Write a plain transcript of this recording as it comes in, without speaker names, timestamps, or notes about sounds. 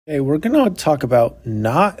Hey, we're going to talk about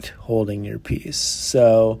not holding your peace.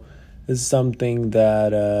 So, this is something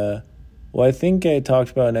that, I think I talked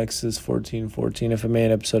about in Exodus 14:14. If I made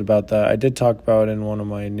an episode about that, I did talk about it in one of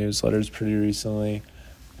my newsletters pretty recently.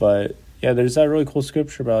 But yeah, there's that really cool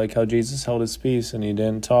scripture about like how Jesus held his peace and he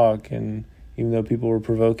didn't talk, and even though people were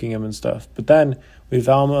provoking him and stuff. But then we have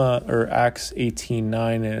Acts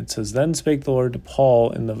 18:9, and it says, "Then spake the Lord to Paul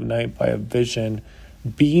in the night by a vision,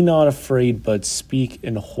 be not afraid, but speak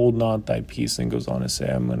and hold not thy peace." And goes on to say,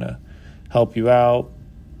 I'm going to help you out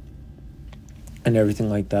and everything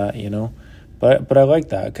like that, you know. But I like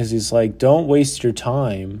that because he's like, don't waste your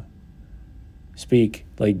time. Speak,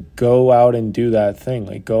 like, go out and do that thing.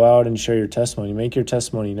 Like, go out and share your testimony. Make your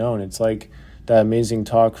testimony known. It's like that amazing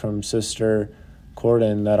talk from Sister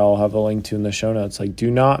Corden that I'll have a link to in the show notes. Like, do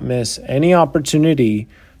not miss any opportunity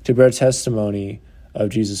to bear testimony of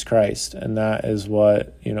Jesus Christ. And that is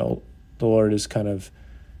what, the Lord is kind of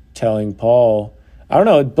telling Paul. I don't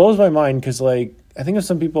know, it blows my mind because, like, I think of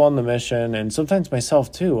some people on the mission, and sometimes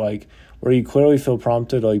myself too, like, where you clearly feel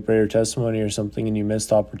prompted to, like, bear your testimony or something, and you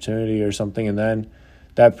missed opportunity or something, and then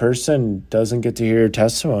that person doesn't get to hear your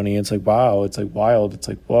testimony. It's like, wow, it's like wild. It's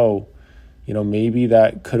like, whoa, maybe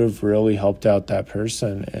that could have really helped out that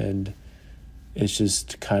person. And it's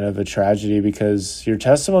just kind of a tragedy because your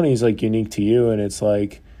testimony is like unique to you, and it's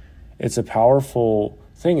like, it's a powerful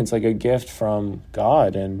thing. It's like a gift from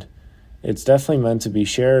God, and it's definitely meant to be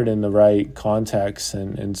shared in the right context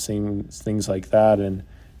and seeing things like that. And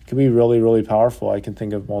it can be really, really powerful. I can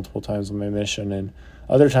think of multiple times on my mission and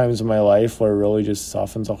other times in my life where it really just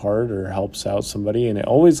softens a heart or helps out somebody. And it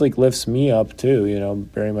always like lifts me up too,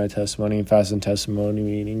 bearing my testimony and fast and testimony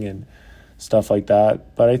meeting and stuff like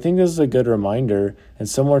that. But I think this is a good reminder, and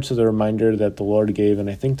similar to the reminder that the Lord gave, and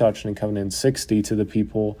I think Doctrine and Covenants 60, to the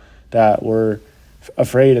people that were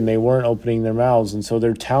afraid and they weren't opening their mouths, and so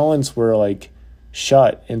their talents were like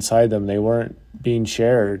shut inside them. They weren't being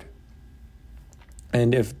shared.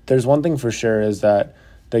 And if there's one thing for sure, is that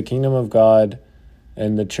the kingdom of God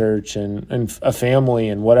and the church and a family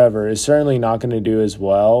and whatever is certainly not going to do as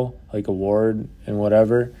well, like a ward and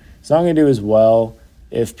whatever. It's not going to do as well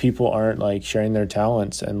if people aren't like sharing their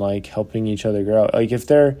talents and like helping each other grow. Like if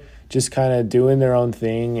they're just kind of doing their own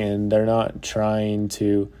thing and they're not trying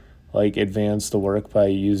to like advance the work by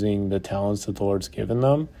using the talents that the Lord's given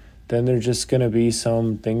them, then there's just going to be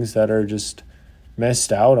some things that are just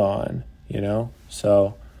missed out on,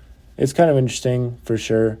 So it's kind of interesting for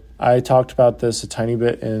sure. I talked about this a tiny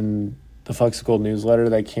bit in the Flexible newsletter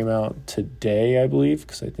that came out today, I believe,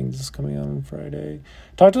 because I think this is coming out on Friday.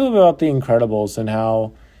 Talked a little bit about The Incredibles and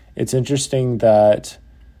how it's interesting that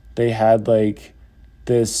they had like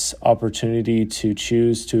this opportunity to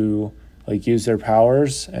choose to like use their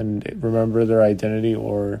powers and remember their identity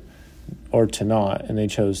or to not, and they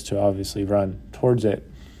chose to obviously run towards it.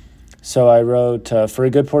 So I wrote, for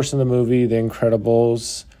a good portion of the movie, The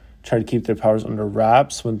Incredibles try to keep their powers under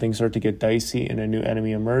wraps. When things start to get dicey and a new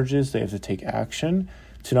enemy emerges, they have to take action.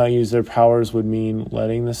 To not use their powers would mean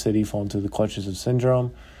letting the city fall into the clutches of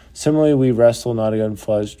Syndrome. Similarly, we wrestle not against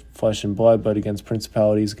flesh and blood, but against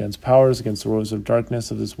principalities, against powers, against the rulers of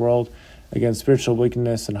darkness of this world, against spiritual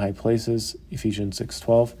wickedness in high places, Ephesians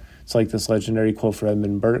 6:12. It's like this legendary quote for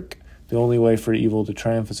Edmund Burke: the only way for evil to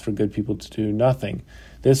triumph is for good people to do nothing.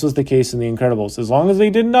 This was the case in The Incredibles. As long as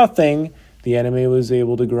they did nothing, the enemy was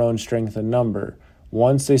able to grow in strength and number.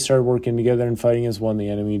 Once they started working together and fighting as one, the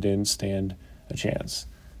enemy didn't stand a chance.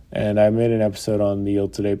 And I made an episode on the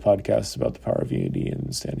Yield Today podcast about the power of unity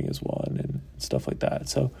and standing as one and stuff like that.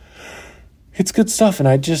 So it's good stuff. And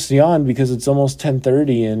I just yawned because it's almost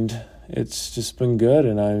 10:30 and it's just been good.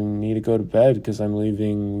 And I need to go to bed because I'm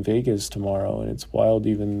leaving Vegas tomorrow. And it's wild to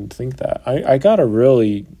even think that. I got to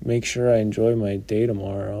really make sure I enjoy my day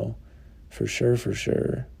tomorrow. For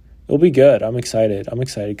sure. It'll be good. I'm excited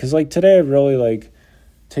because like today I've really like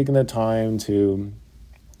taken the time to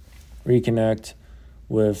reconnect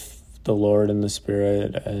with the Lord and the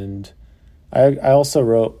Spirit, and I also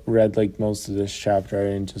read like most of this chapter. I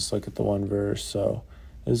didn't just look at the one verse, so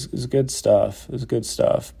it was good stuff.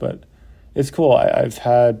 But it's cool. I've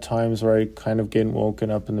had times where I kind of get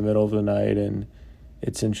woken up in the middle of the night, and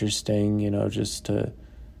it's interesting, just to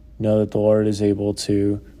know that the Lord is able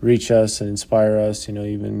to reach us and inspire us,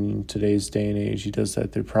 even in today's day and age. He does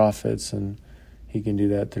that through prophets, and he can do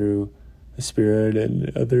that through the Spirit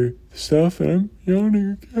and other stuff. And I'm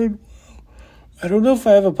yawning again. Wow. I don't know if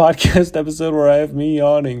I have a podcast episode where I have me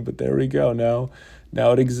yawning, but there we go. Now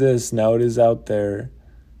it exists. Now it is out there.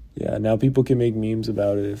 Yeah, now people can make memes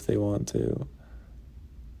about it if they want to.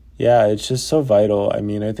 Yeah, it's just so vital. I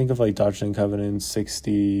mean, I think of like Doctrine and Covenants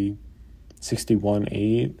 60,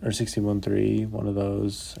 61:8 or 61:3, one of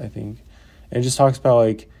those, I think. And it just talks about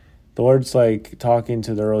like the Lord's like talking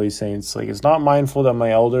to the early saints, like, it's not mindful that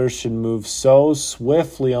my elders should move so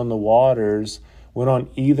swiftly on the waters when on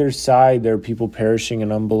either side there are people perishing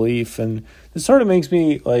in unbelief. And this sort of makes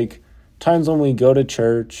me like times when we go to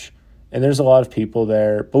church and there's a lot of people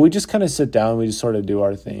there, but we just kind of sit down, we just sort of do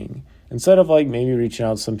our thing. Instead of like maybe reaching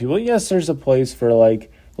out to some people, yes, there's a place for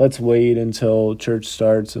like, let's wait until church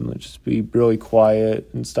starts and let's just be really quiet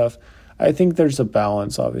and stuff. I think there's a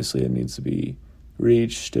balance, obviously, it needs to be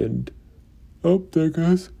reached. And oh, there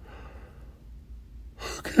goes.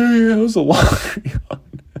 Okay, that was a long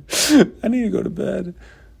yawn. I need to go to bed.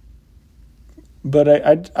 But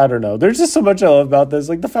I don't know. There's just so much I love about this.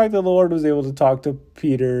 Like the fact that the Lord was able to talk to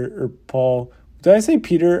Peter or Paul. Did I say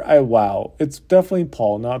Peter? Wow. It's definitely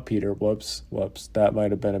Paul, not Peter. Whoops. That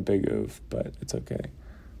might have been a big oof, but it's okay.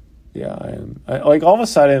 Yeah, like all of a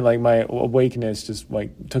sudden, like my awakeness just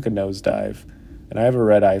like took a nosedive. And I have a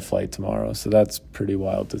red-eye flight tomorrow, so that's pretty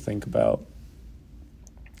wild to think about.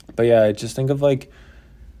 But yeah, I just think of like,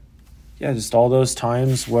 yeah, just all those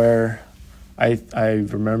times where I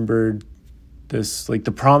remembered this, like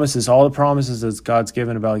the promises, all the promises that God's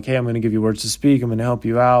given about like, hey, I'm going to give you words to speak, I'm going to help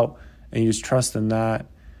you out, and you just trust in that.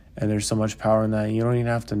 And there's so much power in that. And you don't even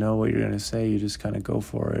have to know what you're going to say. You just kind of go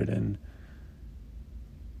for it. And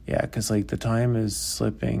yeah, because like the time is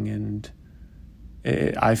slipping, and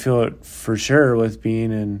I feel it for sure with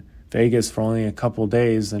being in Vegas for only a couple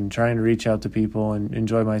days and trying to reach out to people and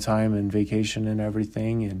enjoy my time and vacation and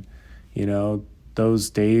everything. And, you know, those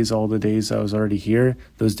days, all the days I was already here,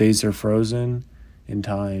 those days are frozen in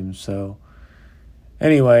time. So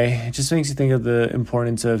anyway, it just makes you think of the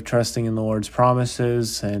importance of trusting in the Lord's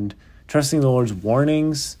promises and trusting the Lord's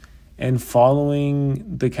warnings and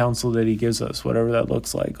following the counsel that he gives us, whatever that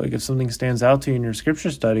looks like. Like if something stands out to you in your scripture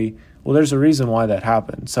study, well, there's a reason why that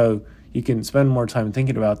happened. So you can spend more time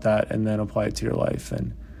thinking about that and then apply it to your life.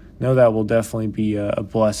 And know that will definitely be a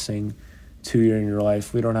blessing to you in your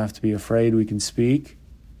life. We don't have to be afraid. We can speak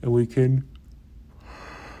and we can...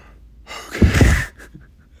 Okay.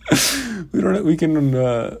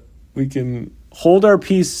 We can hold our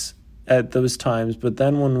peace at those times, but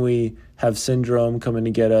then when we have syndrome coming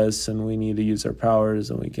to get us and we need to use our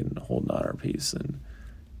powers, and we can hold not our peace and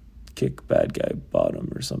kick bad guy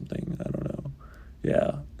bottom or something. I don't know.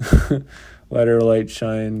 Yeah. Let our light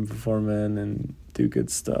shine before men and do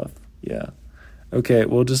good stuff. Yeah. Okay,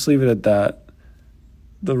 we'll just leave it at that.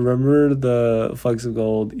 Remember the flecks of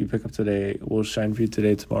gold you pick up today will shine for you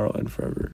today, tomorrow, and forever.